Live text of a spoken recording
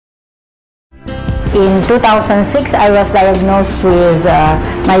In 2006, I was diagnosed with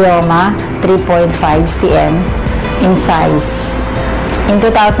myoma, 3.5 cm in size. In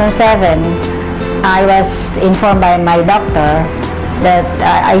 2007, I was informed by my doctor that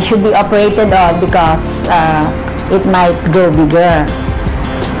I should be operated on because it might go bigger.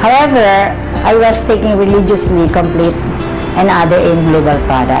 However, I was taking religiously Complete and other AIM Global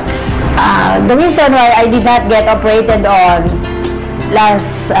products. The reason why I did not get operated on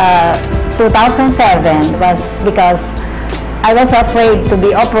last 2007 was because I was afraid to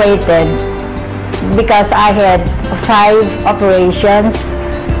be operated because I had 5 operations,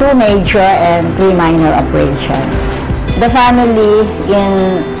 2 major and 3 minor operations. The family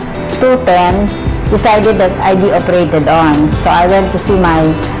in 2010 decided that I be operated on. So I went to see my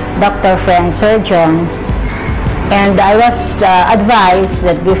doctor friend surgeon, and I was advised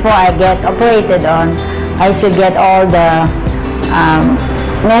that before I get operated on, I should get all the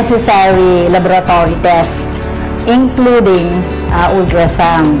necessary laboratory tests, including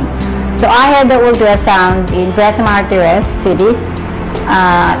ultrasound. So I had the ultrasound in Quezon Martires City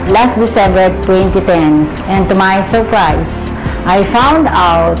last December 2010, and to my surprise, I found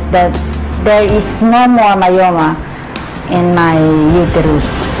out that there is no more myoma in my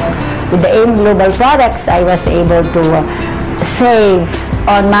uterus. With the AIM Global products, I was able to save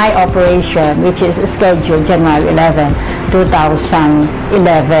on my operation, which is scheduled January 11,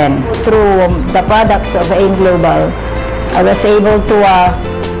 2011. Through the products of AIM Global, I was able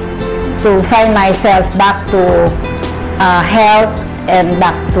to find myself back to health and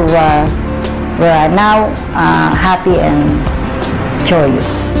back to where I'm now happy and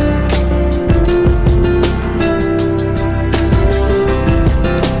joyous.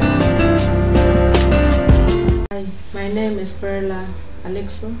 My name is Perla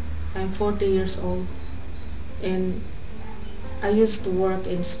Alexo. I'm 40 years old, and I used to work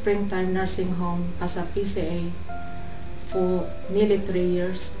in Springtime Nursing Home as a PCA for nearly 3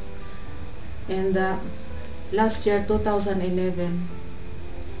 years. And last year, 2011,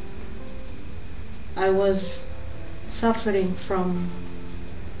 I was suffering from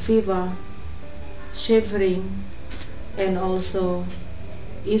fever, shivering, and also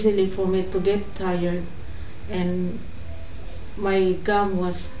easily for me to get tired, and my gum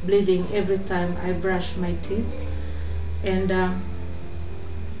was bleeding every time I brushed my teeth. And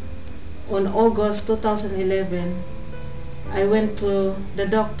on August 2011, I went to the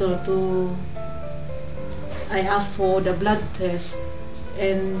doctor I asked for the blood test,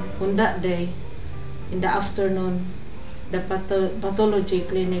 and on that day, in the afternoon, the pathology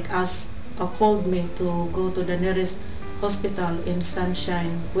clinic called me to go to the nearest hospital in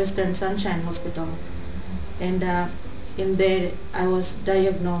Sunshine, Western Sunshine Hospital. And in there, I was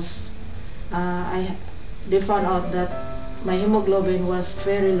diagnosed. They found out that my hemoglobin was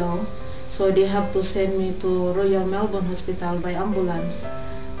very low, so they have to send me to Royal Melbourne Hospital by ambulance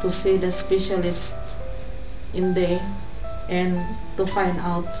to see the specialist in there and to find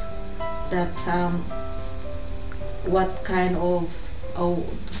out that what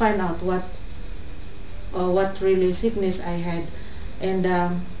really sickness I had. And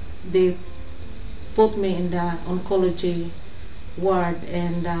they put me in the oncology ward,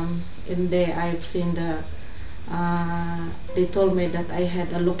 and in there I've seen they told me that I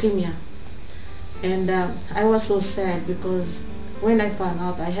had a leukemia. And I was so sad because when I found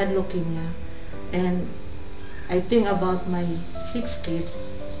out I had leukemia, and I think about my 6 kids,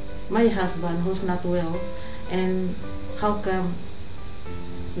 my husband who's not well, and how come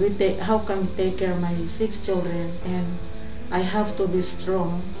we take care of my 6 children, and I have to be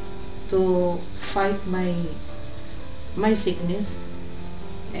strong to fight my sickness.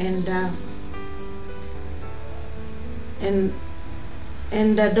 And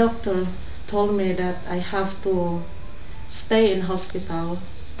the doctor told me that I have to stay in hospital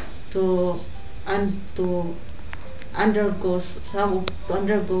to undergo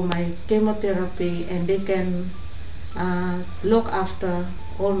my chemotherapy, and they can look after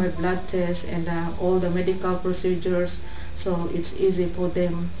all my blood tests and all the medical procedures, so it's easy for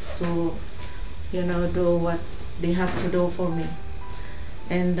them to do what they have to do for me.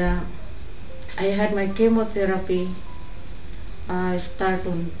 And I had my chemotherapy start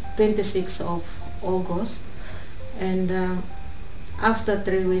on 26th of August, and after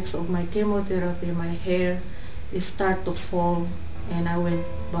 3 weeks of my chemotherapy, my hair start to fall and I went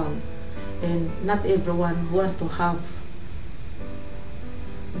bald. And not everyone want to have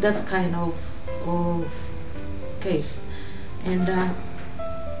that kind of case. And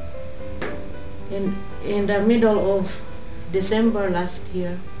in the middle of December last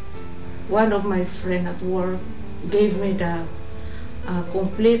year, one of my friends at work gave me the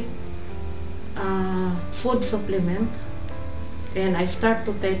complete food supplement, and I start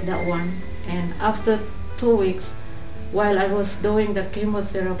to take that one. And after 2 weeks, while I was doing the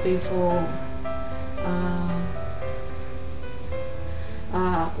chemotherapy for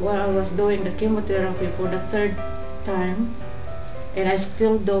the third time, and I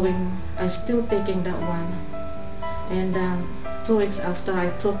still taking that one. And 2 weeks after I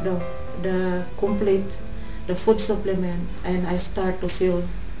took the food supplement, and I start to feel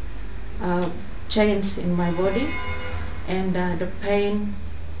change in my body, and the pain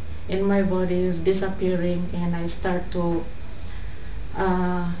in my body is disappearing, and I start to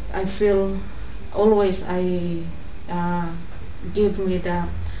I feel always give me the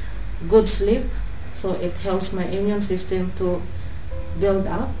good sleep, so it helps my immune system to build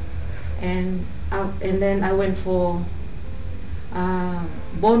up. And then I went for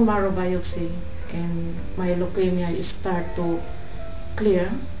bone marrow biopsy, and my leukemia start to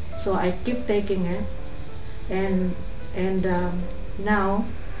clear, so I keep taking it, and now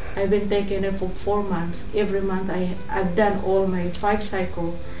I've been taking it for 4 months. Every month I've done all my 5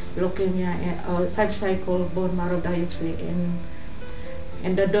 cycle leukemia and 5 cycle bone marrow biopsy,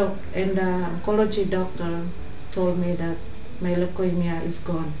 and the oncology doctor told me that my leukemia is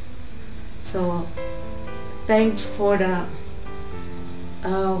gone. So thanks for the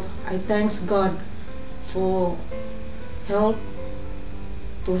I thanks God for help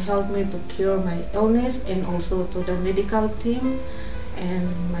me to cure my illness, and also to the medical team and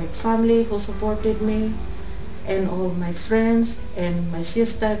my family who supported me, and all my friends, and my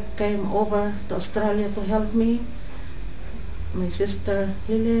sister came over to Australia to help me, my sister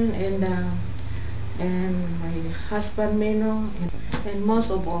Helen, and my husband Mino, and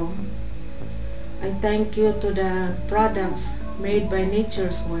most of all, I thank you to the products made by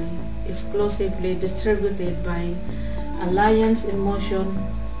Nature's Way, exclusively distributed by Alliance in Motion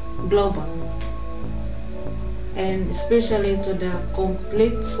Global, and especially to the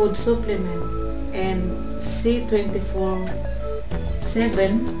complete food supplement and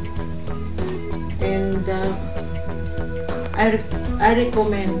C24/7, and I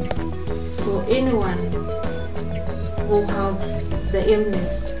recommend to anyone who have the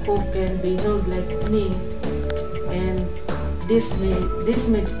illness, who can be healed like me, and this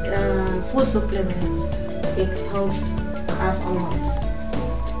food supplement, it helps us a lot,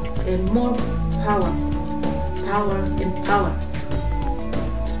 and more power in power.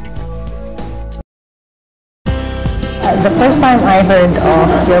 The first time I heard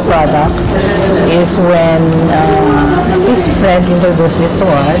of your product is when his friend introduced it to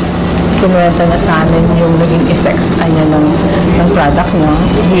us. Kinuwento na sa amin yung naging effects sa kanya ng product nyo.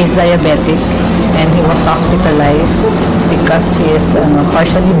 He is diabetic, and he was hospitalized because he is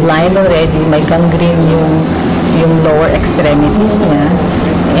partially blind already. May gangrene yung lower extremities niya,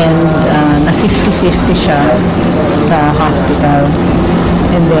 and na 50-50 siya sa hospital.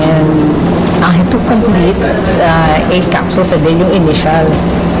 And then he took complete 8 capsules a day, yung initial.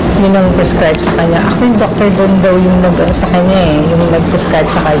 Yun ang prescribe sa kanya. Ako yung doctor doon daw yung sa kanya yung nag-prescribe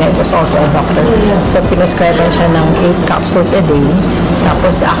sa kanya. It was also a doctor. So pinascribe siya ng 8 capsules a day.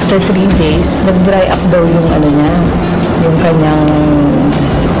 Tapos after 3 days, nag-dry up daw yung niya, yung kanyang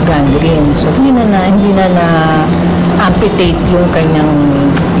gangrene. So hindi na amputate yung kanyang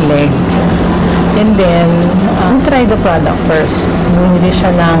leg. And then, try the product first. Bumili siya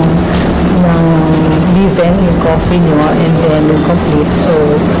ng leave-in, yung coffee nyo, and then yung complete. So,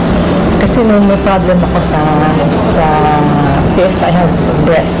 kasi nung may problem ako sa cyst, I have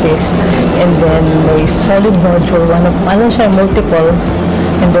breast cyst, and then may solid nodule, multiple,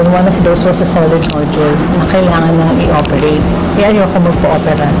 and then one of those was a solid nodule na kailangan nang i-operate. Kaya ayoko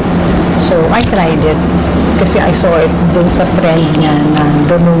magpo-opera. So, I tried it. Kasi I saw it dun sa friend niya na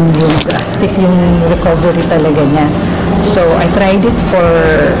doon yung drastic yung recovery talaga niya. So, I tried it for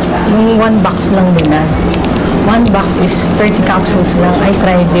yung 1 box lang nila. 1 box is 30 capsules lang. I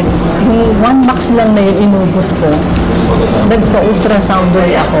tried it. Yung 1 box lang na yung inubos ko, nagpa-ultrasound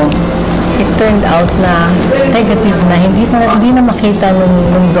ulit ako. It turned out na negative na. Hindi na makita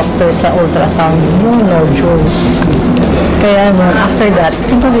nung doctor sa ultrasound yung nodules. Kaya after that,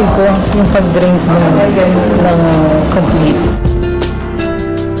 tinuloy ko yung pag-drink ng complete.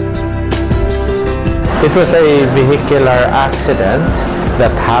 It was a vehicular accident that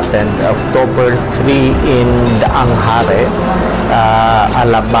happened October 3 in the Anghare,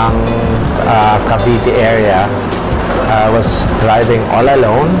 Alabang, Cavite area. I was driving all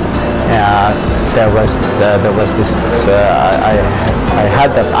alone. There was this. I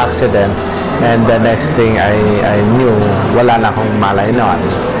had that accident, and the next thing I knew, wala na akong malay noon.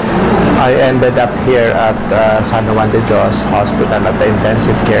 I ended up here at San Juan de Dios Hospital at the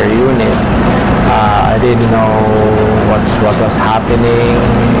intensive care unit. I didn't know what was happening.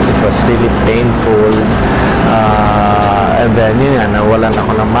 It was really painful. And then yun nga, nawalan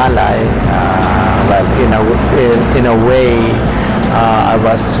ako ng malay. But in a way, I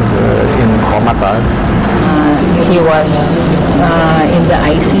was in comatose. He was in the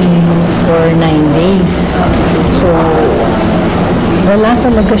ICU for 9 days. So, wala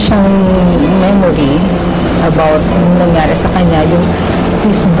talaga siyang memory about yung nangyari sa kanya.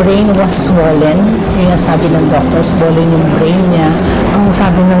 His brain was swollen. Yung sabi ng doctor, swollen yung brain niya. Ang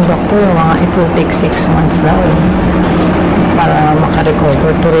sabi ng doctor, it will take 6 months daw para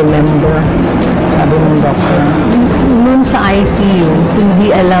makarecover, to remember. Sabi ng doctor. Noon sa ICU,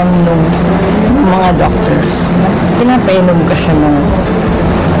 hindi alam nung mga doctors na pinapainom ka siya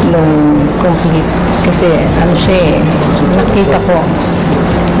nung complete. Kasi ano siya nakita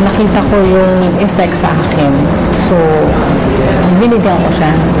ko yung effect sa akin. So, binigyan ko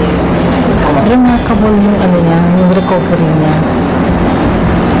siya. Remarkable yung yung recovery niya.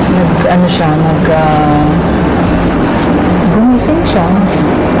 Gumising siya.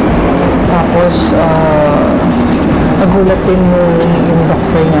 Tapos, nagulat din yung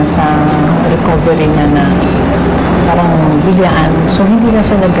doctor niya sa recovery niya na parang biglaan. So, hindi na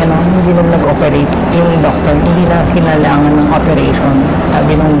siya hindi na nag-operate yung doctor. Hindi na kinailangan ng operation.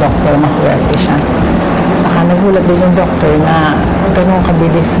 Sabi ng doctor, maswerte siya. Saka nagulat din yung doctor na ganun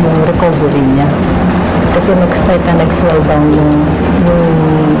kabilis yung recovery niya. Kasi nag-start na nag-swell down yung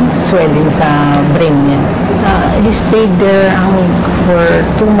swelling sa brain niya. He stayed there for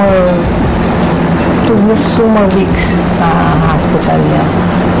 2 more weeks sa hospital niya.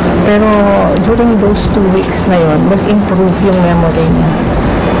 Pero during those 2 weeks na yun, nag-improve yung memory niya.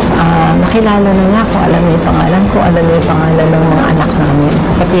 Nakilala na niya ako, alam niya yung pangalan ko, alam niya yung pangalan ng mga anak namin,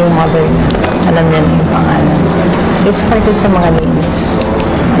 pati yung mother niya, alam niya yung pangalan. It started sa mga names.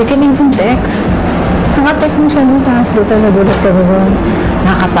 They can even text. Nakatext mo siya nung sa hospital, nagulat kami nung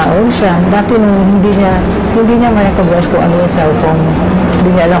nakatawag siya. Dati nung hindi niya ma-recognize kung ano yung cellphone. Hindi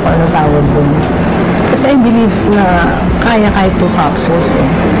niya alam kung anong tawag dun. Kasi I believe na kaya kahit 2 capsules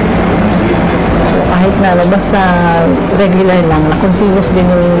So kahit na basta regular lang, na continuous din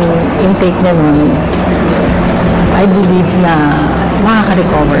yung intake niya nun, I believe na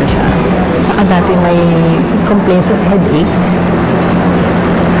makaka-recover siya. Saka dati may complaints of headache.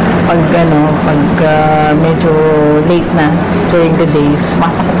 Pag medyo late na during the days,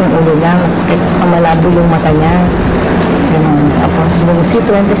 masakit yung ulo niya, masakit, saka malabo yung mata niya. Tapos yung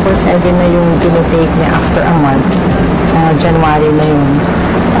C24/7 na yung tinitake niya after a month, January na yun,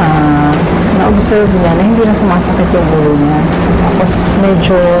 na-observe niya na hindi na sumasakit yung ulo niya. Tapos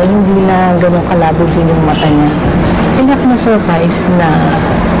medyo hindi na ganun kalabo din yung mata niya. Hindi ako na-surprise na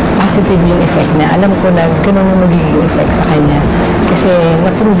positive yung effect niya. Alam ko na ganun yung magiging effect sa kanya. Kasi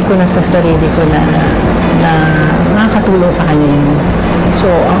na-prove ko na sa sarili ko na nakakatulong sa kanya yun. So,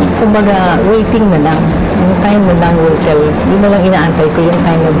 kumbaga, waiting na lang. Yung time na lang will tell. Yun na lang inaantay ko yung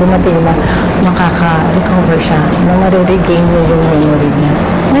time na dumating na makaka-recover siya, na mariregain niya yung memory niya.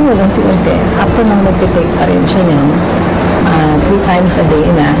 Ngayon, unti-unti, after nang nagtitake pa rin siya niyan, 3 times a day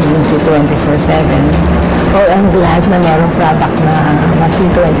na, yung C24/7. I'm glad na mayroong product na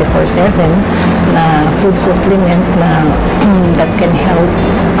C24/7 na food supplement na that can help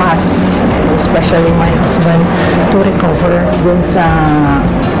us, especially my husband, to recover dun sa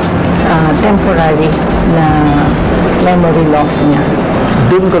temporary na memory loss niya.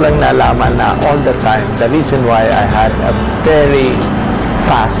 Doon ko lang nalaman na all the time, the reason why I had a very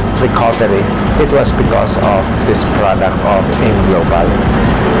fast recovery, it was because of this product of AIM Global.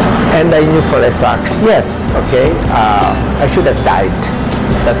 And I knew for a fact, yes, okay, I should have died.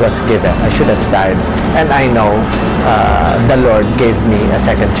 That was given. I should have died. And I know the Lord gave me a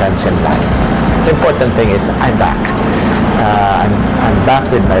second chance in life. The important thing is I'm back. I'm back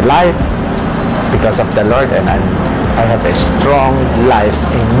with my life because of the Lord, and I have a strong life,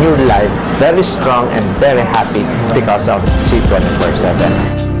 a new life, very strong and very happy because of C24/7.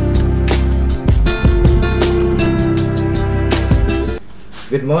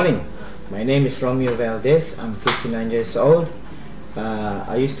 Good morning. My name is Romeo Valdez. I'm 59 years old.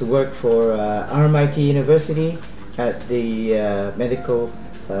 I used to work for RMIT University at the medical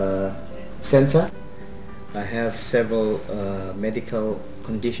center. I have several medical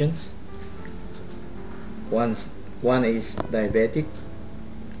conditions. One is diabetic,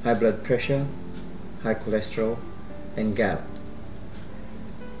 high blood pressure, high cholesterol, and gout.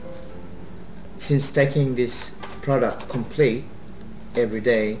 Since taking this product complete every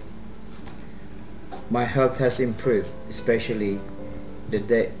day, my health has improved, especially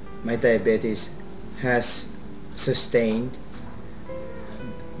my diabetes has sustained.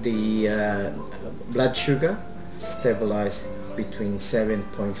 the blood sugar stabilized between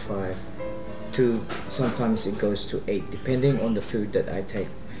 7.5 to sometimes it goes to 8, depending on the food that I take.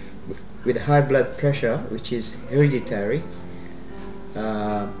 With high blood pressure, which is hereditary,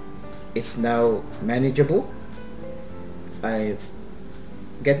 it's now manageable. I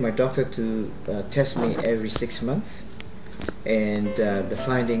get my doctor to test me every 6 months, and the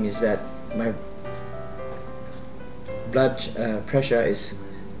finding is that my blood pressure is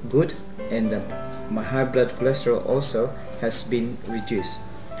good, and my high blood cholesterol also has been reduced.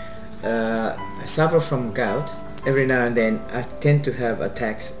 I suffer from gout. Every now and then I tend to have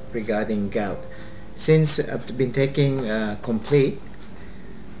attacks regarding gout. Since I've been taking Complete,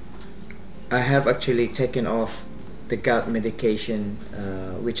 I have actually taken off the gout medication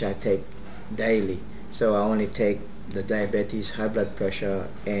which I take daily. So I only take the diabetes, high blood pressure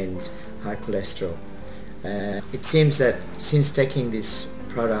and high cholesterol. It seems that since taking this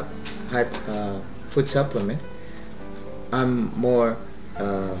product, food supplement, I'm more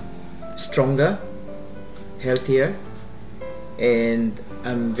stronger, healthier, and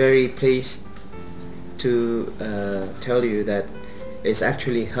I'm very pleased to tell you that it's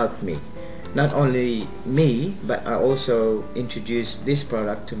actually helped me. Not only me, but I also introduced this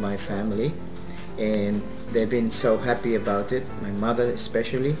product to my family, and they've been so happy about it. My mother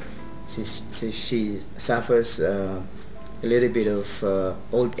especially, she suffers a little bit of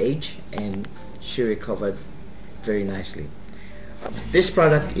old age, and she recovered very nicely. This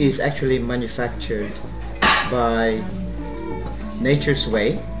product is actually manufactured by Nature's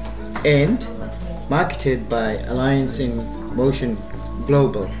Way and marketed by Alliance in Motion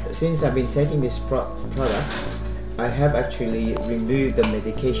Global. Since I've been taking this product, I have actually removed the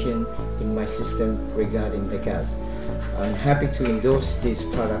medication in my system regarding the gout. I'm happy to endorse this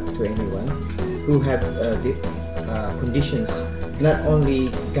product to anyone who have conditions, not only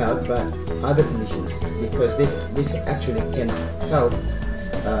gout but other conditions, because this actually can help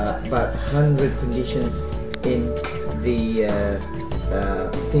about 100 conditions in the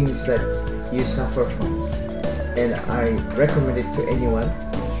things that you suffer from, and I recommend it to anyone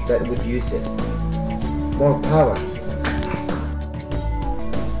that would use it. More power.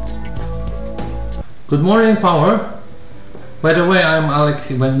 Good morning, Power. By the way, I'm Alex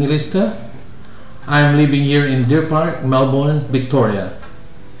Evangelista. I'm living here in Deer Park, Melbourne, Victoria,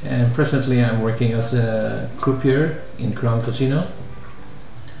 and presently I'm working as a croupier in Crown Casino.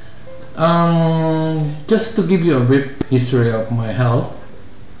 Just to give you a brief history of my health,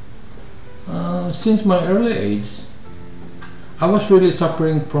 since my early age, I was really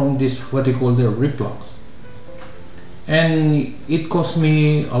suffering from this, what they call the reflux, and it caused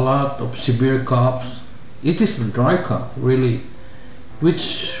me a lot of severe coughs. It is a dry cough, really,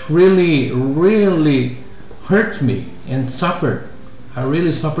 which really hurt me and suffered. I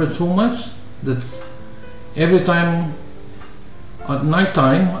really suffered so much that every time at night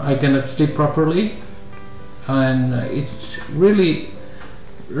time I cannot sleep properly, and it's really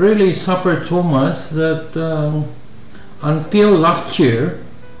suffered so much that until last year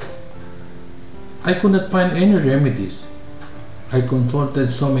I could not find any remedies. I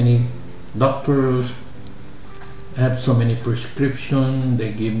consulted so many doctors, I have so many prescriptions.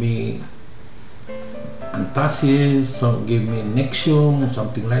 They give me antacids, some give me Nexium,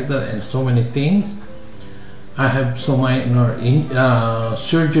 something like that, and so many things. I have so many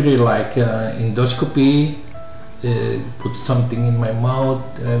surgery like endoscopy. They put something in my mouth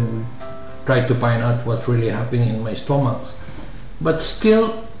and try to find out what's really happening in my stomach. But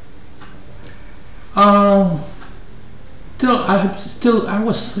still, I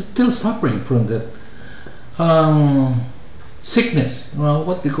was still suffering from that sickness.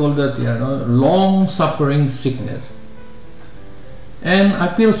 What we call that, long suffering sickness. And I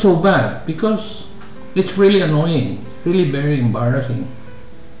feel so bad because it's really annoying, really very embarrassing.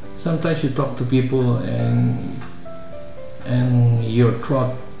 Sometimes you talk to people and your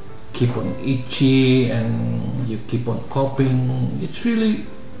throat keep on itchy and you keep on coughing. It's really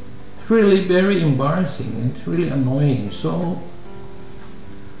very embarrassing. It's really annoying. So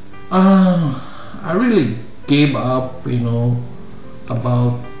I really gave up,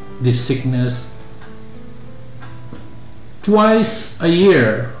 about this sickness. Twice a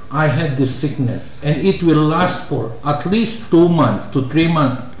year I had this sickness, and it will last for at least 2 months to 3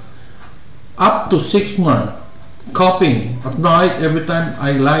 months, up to 6 months. Coughing at night. Every time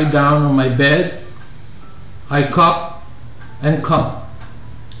I lie down on my bed, I cough and cough,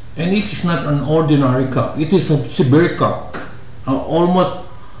 and it is not an ordinary cough. It is a severe cough. Almost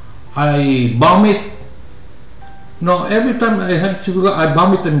I vomit. No, every time I have sugar, I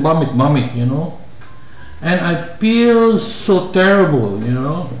vomit and vomit, and I feel so terrible, you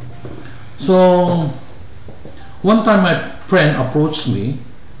know. So one time my friend approached me,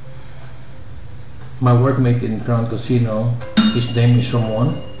 my workmate in Crown Casino, his name is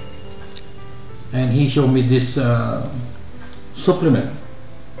Ramon, and he showed me this supplement.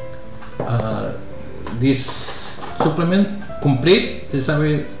 This supplement, complete, is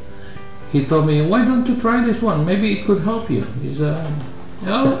he told me, why don't you try this one? Maybe it could help you. He said,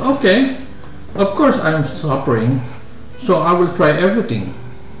 oh, okay. Of course I'm suffering, so I will try everything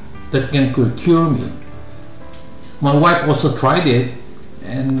that can cure me. My wife also tried it,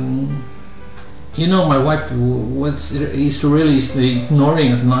 and you know, my wife is really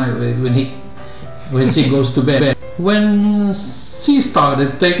snoring at night when she goes to bed. When she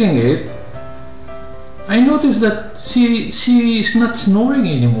started taking it, I noticed that she is not snoring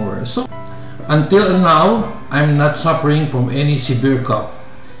anymore. So until now, I'm not suffering from any severe cough.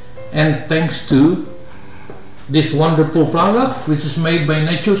 And thanks to this wonderful product, which is made by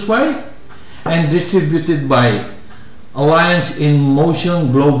Nature's Way and distributed by Alliance in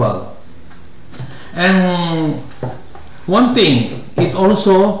Motion Global. And one thing, it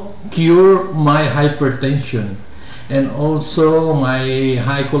also cure my hypertension and also my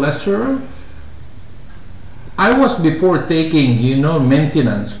high cholesterol. I was before taking, you know,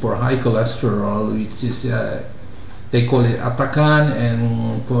 maintenance for high cholesterol, which is they call it Atacan,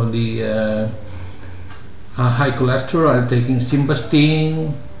 and for the high cholesterol I'm taking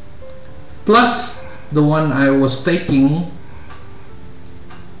Simvastatin, plus the one I was taking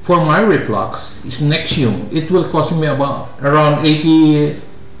for my reflux is Nexium. It will cost me around $80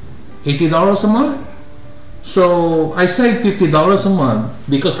 a month. So I saved $50 a month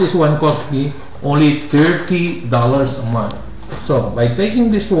because this one cost me only $30 a month. So by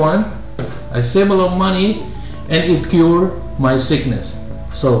taking this one, I save a lot of money and it cured my sickness.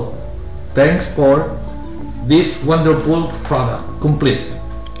 So thanks for this wonderful product, complete.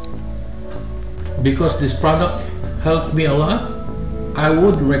 Because this product helped me a lot, I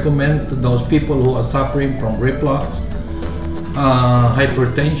would recommend to those people who are suffering from reflux,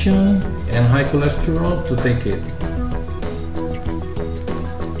 hypertension and high cholesterol to take it.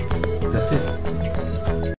 That's it.